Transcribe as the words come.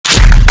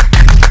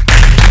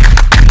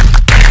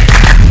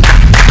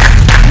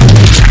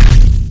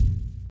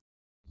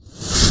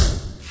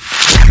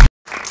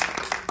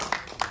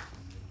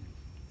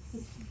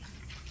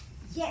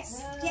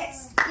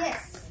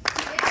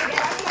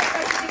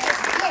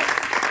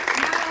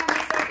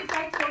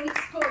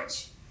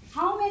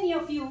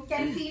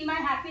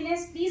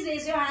happiness? Please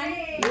raise your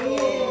hand.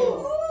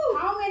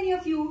 How many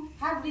of you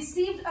have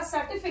received a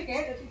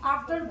certificate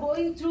after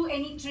going through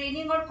any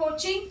training or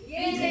coaching?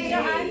 Please raise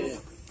your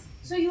hands.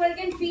 So you all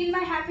can feel my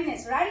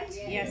happiness, right?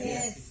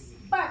 Yes.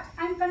 But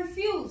I'm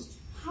confused.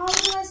 How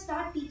do I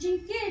start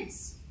teaching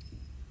kids?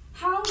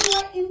 How do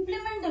I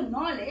implement the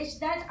knowledge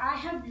that I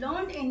have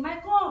learned in my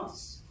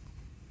course?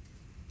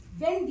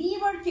 When we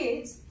were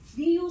kids,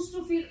 we used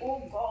to feel,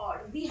 oh God,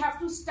 we have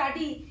to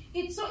study.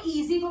 It's so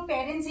easy for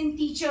parents and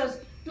teachers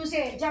to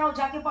say, jao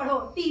jaake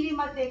padho, TV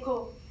mat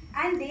dekho.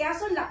 And they are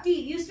so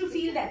lucky. We used to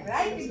feel that,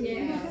 right?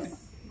 Yes.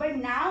 But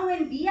now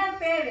when we are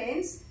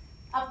parents,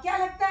 अब क्या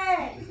लगता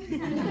है?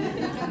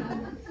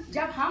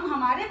 जब हम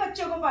हमारे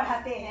बच्चों को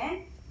पढ़ाते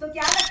हैं, तो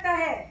क्या लगता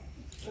है?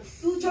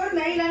 तू छोड़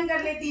मैं ही लर्न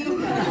कर लेती हूँ.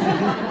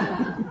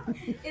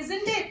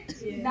 Isn't it?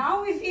 Yeah.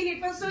 Now we feel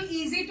it was so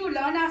easy to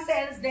learn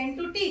ourselves than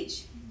to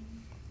teach.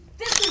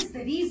 This is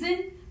the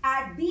reason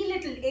at Be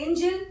Little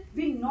Angel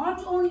we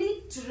not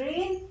only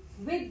train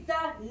with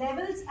the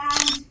levels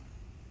and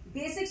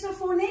basics of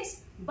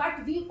phonics,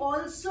 but we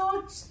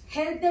also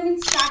help them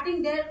in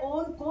starting their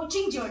own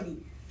coaching journey.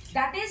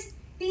 That is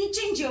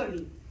teaching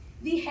journey.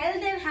 We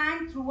held their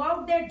hand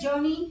throughout their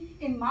journey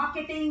in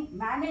marketing,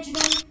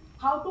 management,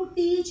 how to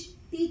teach,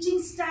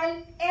 teaching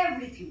style,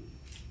 everything.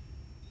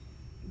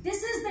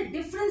 This is the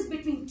difference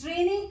between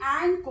training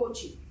and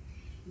coaching.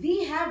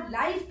 We have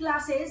live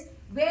classes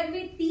where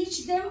we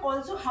teach them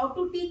also how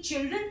to teach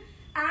children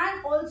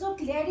and also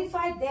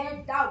clarify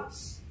their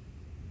doubts.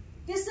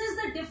 This is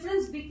the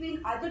difference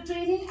between other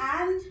training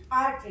and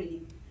our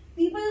training.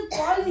 People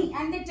call me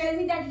and they tell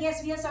me that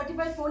yes, we are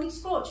certified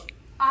Phonics Coach.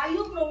 Are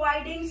you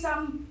providing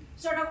some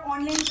sort of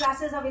online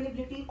classes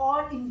availability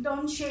or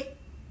internship?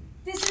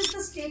 This is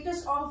the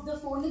status of the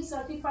Phonics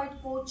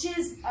certified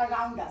coaches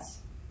around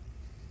us.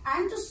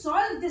 And to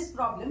solve this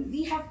problem,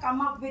 we have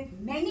come up with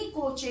many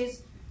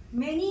coaches,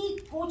 many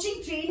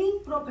coaching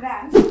training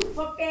programs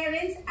for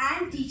parents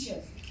and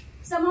teachers.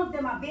 Some of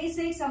them are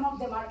basic, some of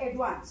them are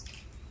advanced.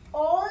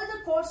 All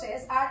the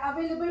courses are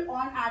available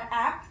on our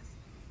app,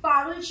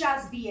 Parul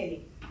Shah's BLA.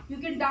 You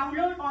can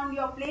download on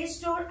your Play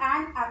Store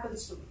and Apple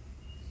Store.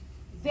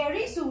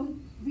 Very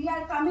soon, we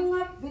are coming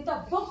up with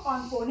a book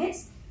on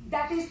phonics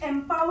that is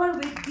Empower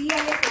with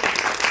BLA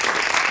Phonics.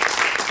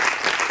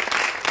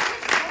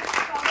 This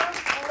book covers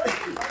all the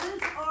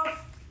levels of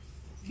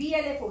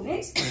BLA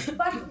Phonics,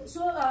 but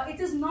so it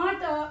is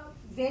not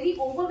very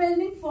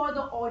overwhelming for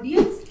the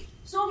audience.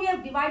 So we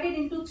have divided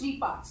into 3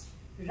 parts.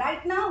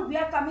 Right now, we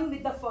are coming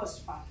with the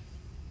first part.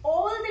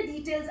 All the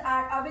details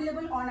are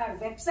available on our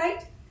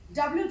website,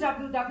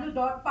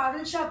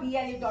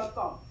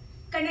 www.parulshahbla.com.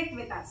 Connect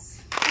with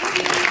us. Thank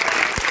you.